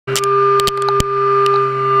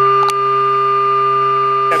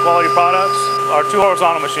quality products. Our two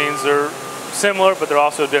horizontal machines, they're similar, but they're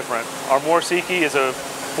also different. Our Mori Seiki is a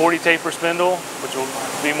 40 taper spindle, which will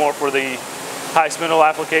be more for the high spindle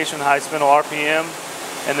application, high spindle RPM.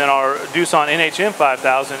 And then our Doosan NHM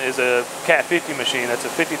 5000 is a Cat 50 machine. That's a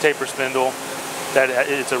 50 taper spindle.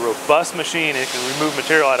 It's a robust machine. It can remove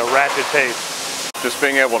material at a rapid pace. Just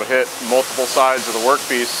being able to hit multiple sides of the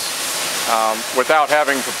workpiece without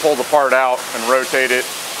having to pull the part out and rotate it,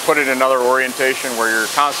 put it in another orientation where you're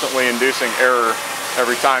constantly inducing error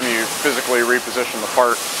every time you physically reposition the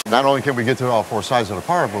part. Not only can we get to all four sides of the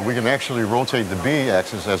part, but we can actually rotate the B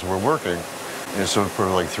axis as we're working. And so for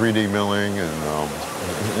like 3D milling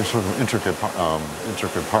and sort of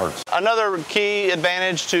intricate parts. Another key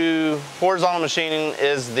advantage to horizontal machining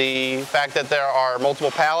is the fact that there are multiple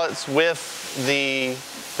pallets with the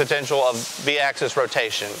potential of B-axis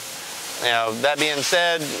rotation. Now, that being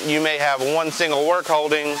said, you may have one single work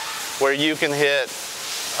holding where you can hit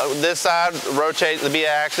this side, rotate the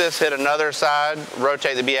B-axis, hit another side,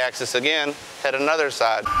 rotate the B-axis again, hit another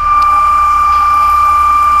side.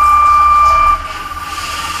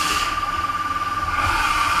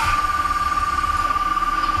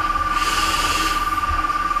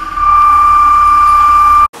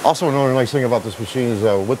 Also, another nice thing about this machine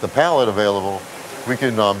is with the pallet available, we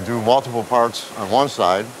can do multiple parts on one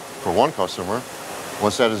side for one customer.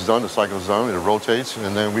 Once that is done, the cycle is done, it rotates,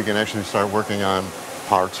 and then we can actually start working on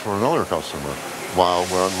parts for another customer while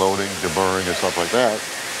we're unloading, deburring, and stuff like that.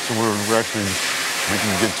 So we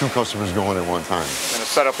can get two customers going at one time. In a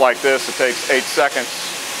setup like this, it takes 8 seconds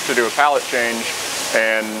to do a pallet change,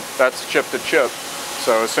 and that's chip to chip.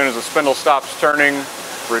 So as soon as the spindle stops turning,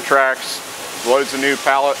 retracts, loads a new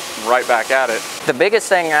pallet, and right back at it. The biggest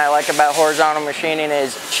thing I like about horizontal machining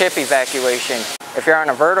is chip evacuation. If you're on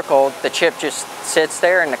a vertical, the chip just sits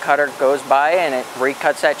there and the cutter goes by and it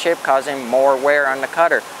recuts that chip, causing more wear on the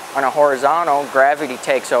cutter. On a horizontal, gravity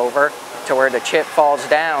takes over to where the chip falls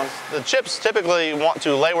down. The chips typically want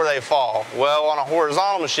to lay where they fall. Well, on a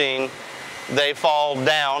horizontal machine, they fall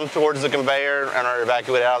down towards the conveyor and are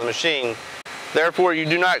evacuated out of the machine. Therefore, you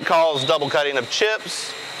do not cause double cutting of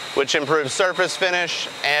chips, which improves surface finish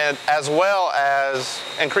and as well as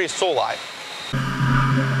increased tool life.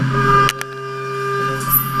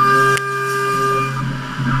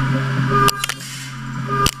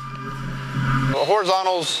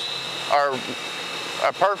 Horizontals are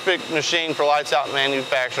a perfect machine for lights out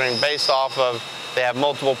manufacturing based off of they have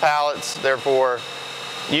multiple pallets, therefore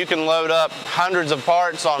you can load up hundreds of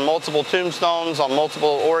parts on multiple tombstones, on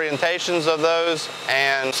multiple orientations of those,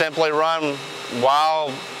 and simply run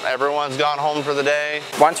while everyone's gone home for the day.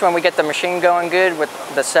 When we get the machine going good with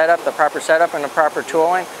the setup, the proper setup and the proper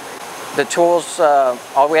tooling, the tools,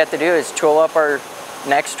 all we have to do is tool up our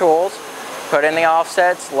next tools, put in the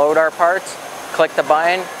offsets, load our parts, click the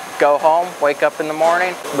button, go home, wake up in the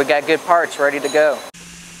morning, we got good parts ready to go.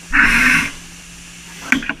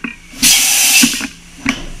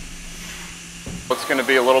 It's going to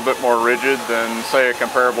be a little bit more rigid than, say, a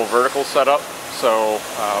comparable vertical setup. So,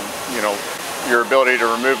 you know, your ability to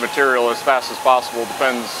remove material as fast as possible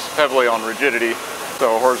depends heavily on rigidity.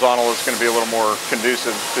 So horizontal is going to be a little more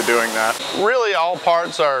conducive to doing that. Really, all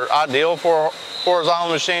parts are ideal for horizontal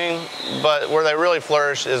machining, but where they really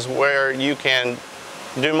flourish is where you can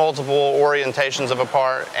do multiple orientations of a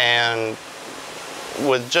part and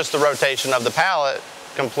with just the rotation of the pallet,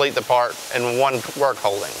 complete the part in one work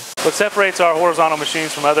holding. What separates our horizontal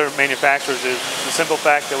machines from other manufacturers is the simple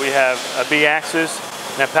fact that we have a B-axis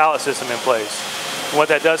and a pallet system in place. And what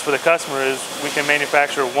that does for the customer is we can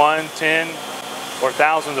manufacture 1, 10, or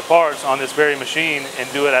thousands of parts on this very machine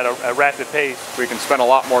and do it at a rapid pace. We can spend a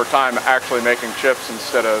lot more time actually making chips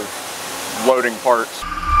instead of loading parts.